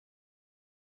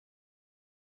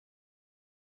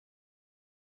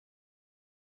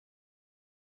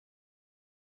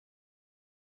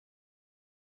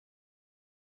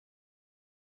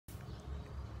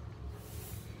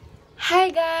Hi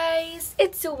guys!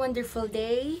 It's a wonderful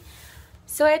day.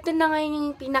 So, ito na ngayon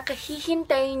yung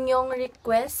pinakahihintay nyong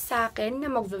request sa akin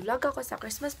na mag-vlog ako sa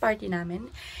Christmas party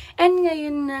namin. And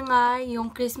ngayon na nga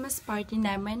yung Christmas party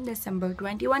namin, December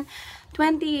 21,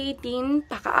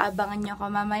 2018. Pakaabangan nyo ako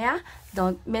mamaya.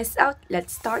 Don't miss out.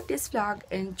 Let's start this vlog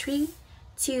in 3,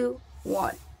 2,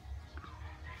 1.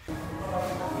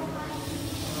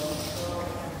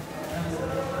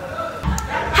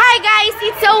 Hi guys!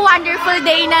 It's a wonderful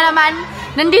day na naman.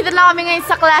 Nandito na kami ngayon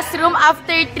sa classroom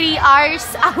after 3 hours.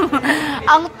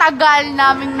 Ang tagal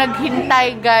naming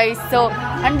naghintay, guys. So,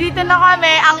 andito na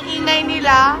kami. Ang ingay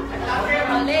nila.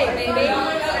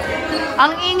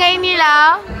 Ang ingay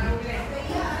nila.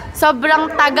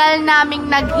 Sobrang tagal naming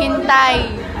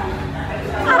naghintay.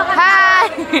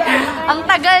 Hi! Ang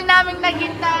tagal naming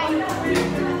naghintay.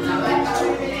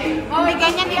 Oh, may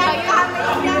ganyan din kayo.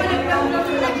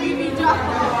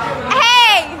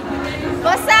 Hey!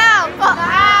 What's up?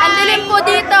 Ang dilim po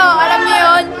dito. Alam niyo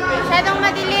yun? Masyadong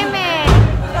madilim eh.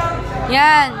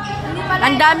 Yan.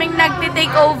 Ang daming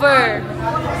nagti-take over.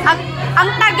 Ang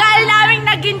tagal naming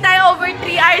naghintay. Over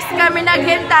 3 hours kami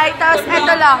naghintay. Tapos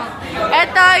eto lang.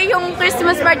 Eto yung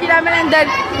Christmas party namin. And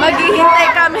then maghihintay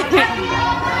kami.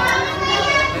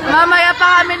 Mamaya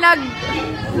pa kami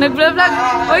nag-vlog.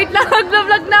 Wait lang,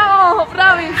 nag-vlog na ako.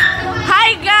 Promise. Hi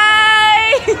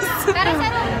guys!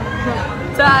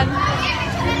 Saan?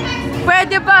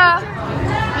 Pwede ba?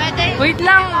 Pwede. Wait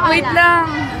lang, wait lang.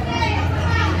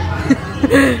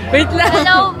 Wait lang.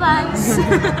 Hello, Vans.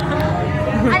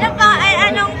 Ano pa? Ay,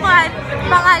 anong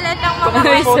pangalan ng mga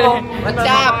What's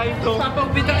up?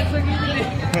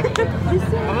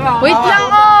 Wait lang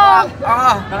oh!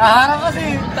 Nakaharap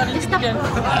kasi.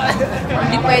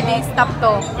 Hindi pwede stop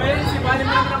to.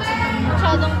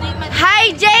 masyadong di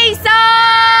Hi Jason!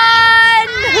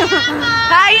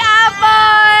 Hi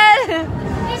Apple!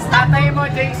 Tatay mo,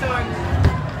 Jason.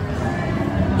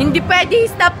 Hindi pwede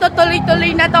stop to,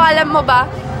 tuloy-tuloy na to, alam mo ba?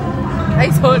 Ay,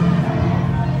 sorry.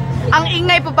 Ang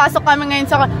ingay, papasok kami ngayon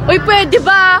sa... Uy, pwede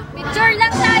ba? Picture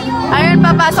lang tayo. Ayun,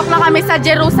 papasok na kami sa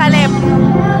Jerusalem.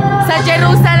 Sa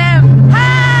Jerusalem.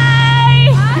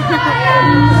 Hi!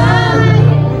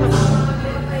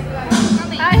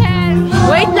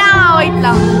 Wait lang, wait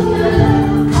lang.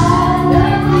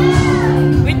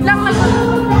 Wait lang na.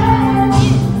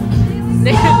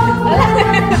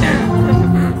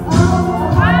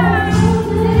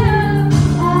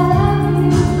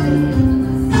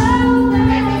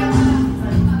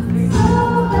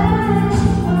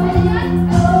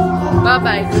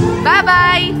 Bye-bye.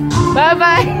 Bye-bye.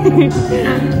 Bye-bye.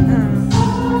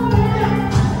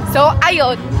 So,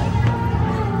 ayun.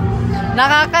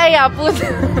 Nakakaya po.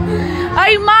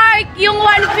 Ay, Mark! Yung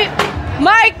 150.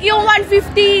 Mark! Yung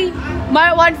 150.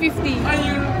 Mark, 150.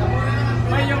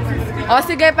 May yung 50. O,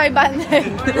 sige,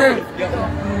 500.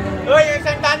 Uy, yung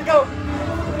 100 ko.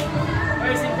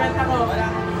 Uy, 50 ko.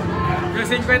 Yung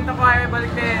 50 ko ay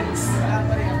balik Henz.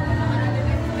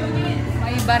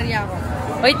 May barya ko.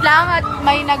 Wait lang at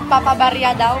may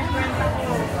nagpapabarya daw.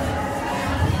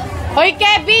 Hoy,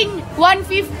 Kevin!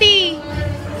 150!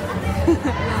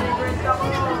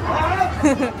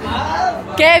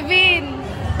 Kevin!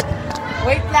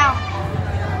 Wait lang.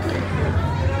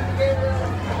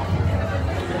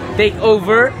 Take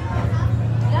over.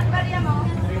 Ilan barya mo?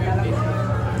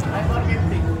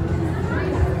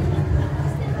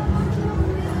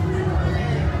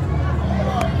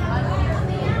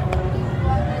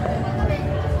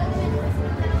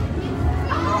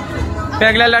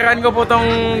 Pinaglalaran ko po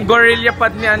tong gorilla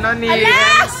pad ni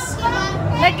Henz.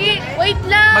 Wait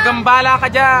lang. Magambala ka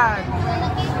dyan.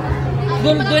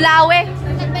 Dulawe.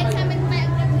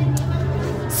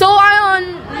 So,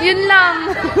 ayun. Yun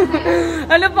lang.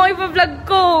 Ano pang ipa-vlog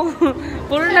ko?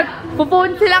 Puro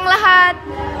nagpo-phone silang lahat.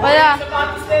 Wala.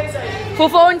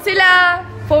 Po-phone sila.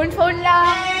 Phone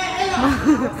lang.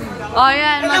 O,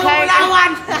 yan. Mag-hi.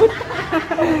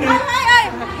 Ay!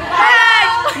 Hi!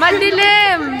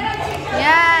 Madilim.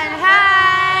 Yan.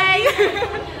 Hi!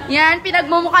 Yan,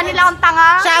 pinagmumukha nila akong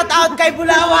tanga. Shout out kay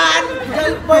Bulawan!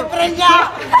 Boyfriend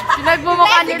niya!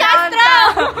 Pinagmumukha nila akong tanga.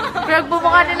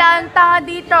 Pinagmumukha nila akong tanga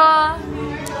dito.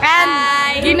 And,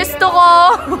 ginusto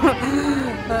ko.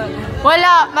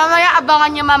 Wala, mamaya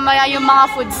abangan nyo mamaya yung mga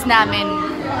foods namin.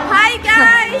 Hi,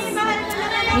 guys!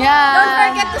 Yan. Don't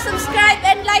forget to subscribe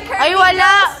and like her Ay,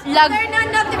 wala. videos. Turn on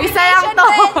notification Isa lang to.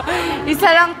 bell. Isa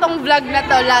lang tong vlog na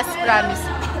to. Last promise.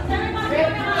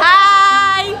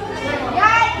 Hi!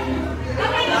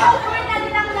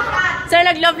 Sir,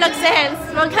 nag-vlog si Henz.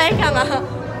 Mag-hi ka nga.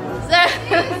 Sir.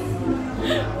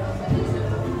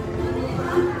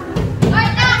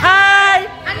 Hi!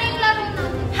 Ano yung laro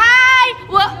natin? Hi!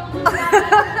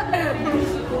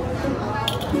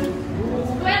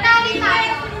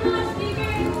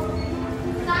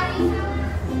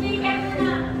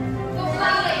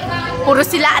 Puro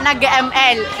sila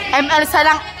nag-ML. ML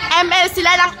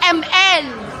sila lang ML.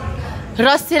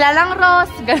 Ross sila lang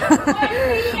Ross.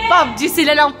 PUBG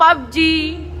sila lang PUBG.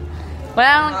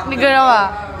 Walang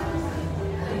ginawa.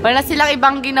 Wala silang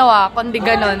ibang ginawa, kundi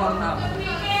ganon.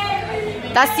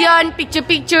 Tas yun,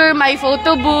 picture-picture, may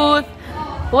photo booth.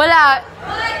 Wala.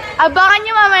 Abangan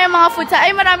nyo mamaya mga food.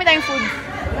 Ay, marami tayong food.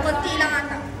 Kunti lang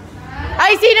ata.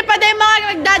 Ay, sino pa tayo mga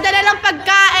nagdadala ng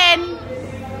pagkain?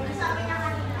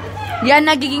 Yan,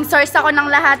 nagiging source ako ng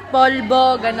lahat.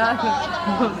 Polvo, ganon.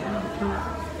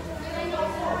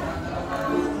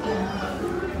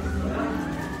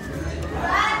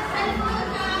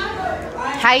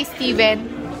 Hi, Steven.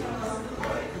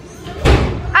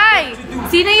 Ay!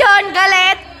 Sino yon?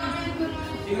 Galit?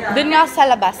 Doon nga sa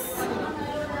labas.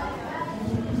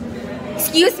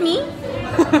 Excuse me?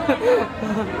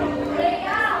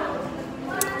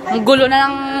 Ang gulo na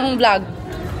ng vlog.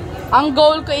 Ang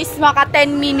goal ko is maka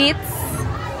 10 minutes.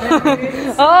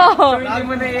 Oh. So, hindi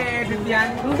mo na i-edit yan?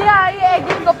 Hindi,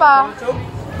 i-edit ko pa.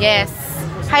 Yes.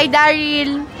 Hi,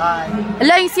 Daryl. Hi.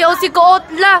 Ala, yung COC ko,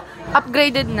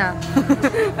 upgraded na.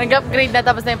 Nag-upgrade na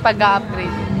tapos na yung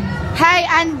pag-upgrade. Hi,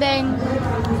 Andeng.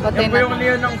 Yan po yung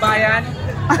Leon ng Bayan.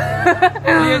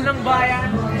 Leon ng Bayan.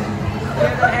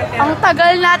 Ang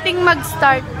tagal nating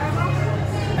mag-start.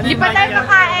 Hindi pa tayo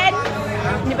kakain.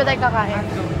 Hindi pa tayo kakain.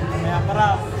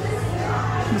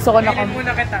 Gusto ko na Kainin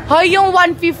muna kita. Hoy, yung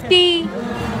 150.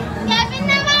 Kevin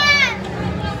naman!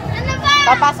 Ano ba?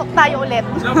 Papasok tayo ulit.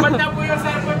 Laban na po yung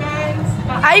cellphone guys.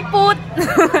 Ay, put!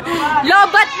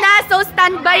 Lobat na, so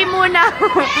standby muna.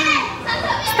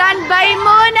 Standby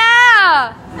muna!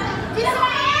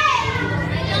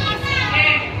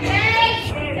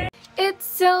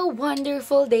 It's a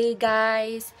wonderful day,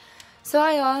 guys. So,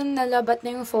 ayun, nalabat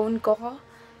na yung phone ko.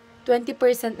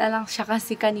 20% na lang siya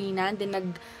kasi kanina. Then,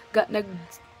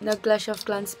 nag-Clash of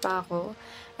Clans pa ako.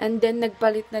 And then,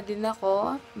 nagpalit na din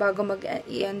ako bago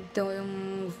mag-end to yung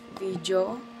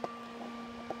video.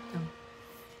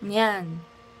 Yan.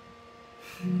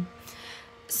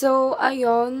 So,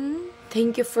 ayun.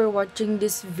 Thank you for watching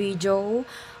this video.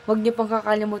 Huwag niyo pong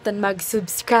kakalimutan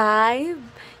mag-subscribe.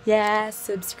 Yes,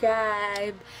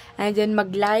 subscribe. And then,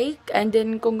 mag-like. And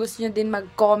then, kung gusto niyo din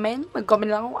mag-comment. Mag-comment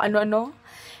lang kung ano-ano.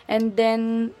 And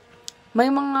then, may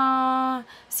mga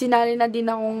sinali na din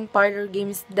akong parlor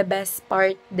games. The best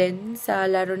part din sa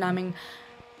laro naming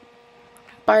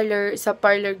parlor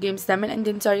games namin. And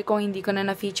then, sorry kung hindi ko na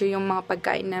na-feature yung mga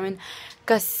pagkain namin.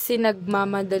 Kasi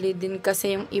nagmamadali din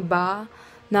kasi yung iba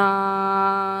na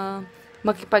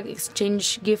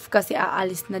makipag-exchange gift kasi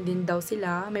aalis na din daw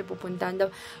sila. May pupuntahan daw.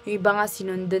 Yung iba nga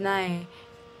sinundo na eh.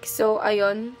 So,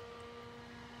 ayun.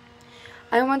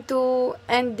 I want to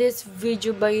end this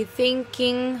video by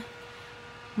thanking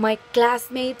my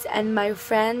classmates and my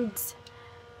friends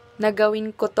na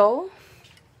gawin ko to.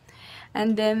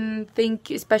 And then,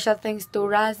 special thanks to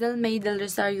Razel, Maydel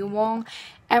Rosario Wong,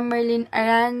 Emerlyn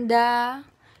Aranda,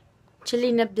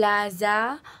 Chelina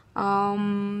Blaza,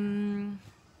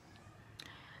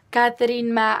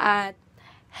 Catherine Maat,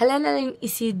 Helena Lynn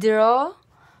Isidro,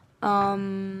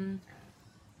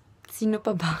 sino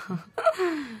pa ba?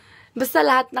 Basta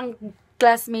lahat ng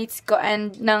classmates ko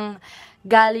and ng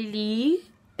Galilee,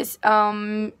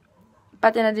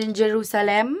 pati na din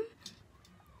Jerusalem.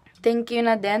 Thank you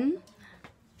na din.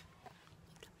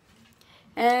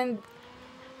 And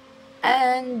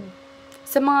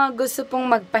sa mga gusto pong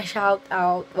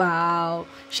magpa-shoutout, wow,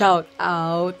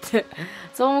 shoutout.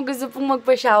 So, kung gusto pong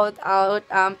magpa-shoutout,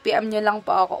 PM nyo lang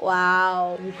po ako,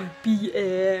 wow,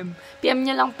 PM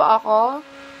nyo lang po ako.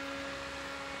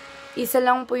 Isa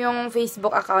lang po yung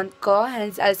Facebook account ko,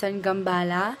 Henz Allyson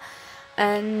Gambala.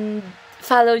 And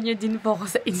follow nyo din po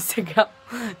ako sa Instagram,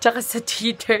 tsaka sa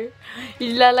Twitter.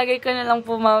 Ilalagay ko na lang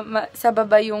po sa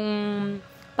baba yung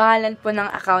pangalan po ng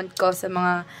account ko sa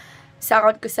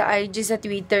account ko sa IG, sa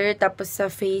Twitter, tapos sa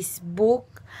Facebook.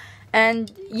 And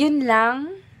yun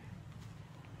lang.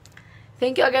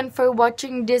 Thank you again for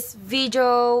watching this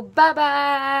video.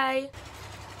 Bye-bye!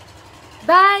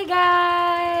 Bye,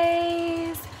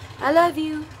 guys! I love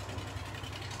you!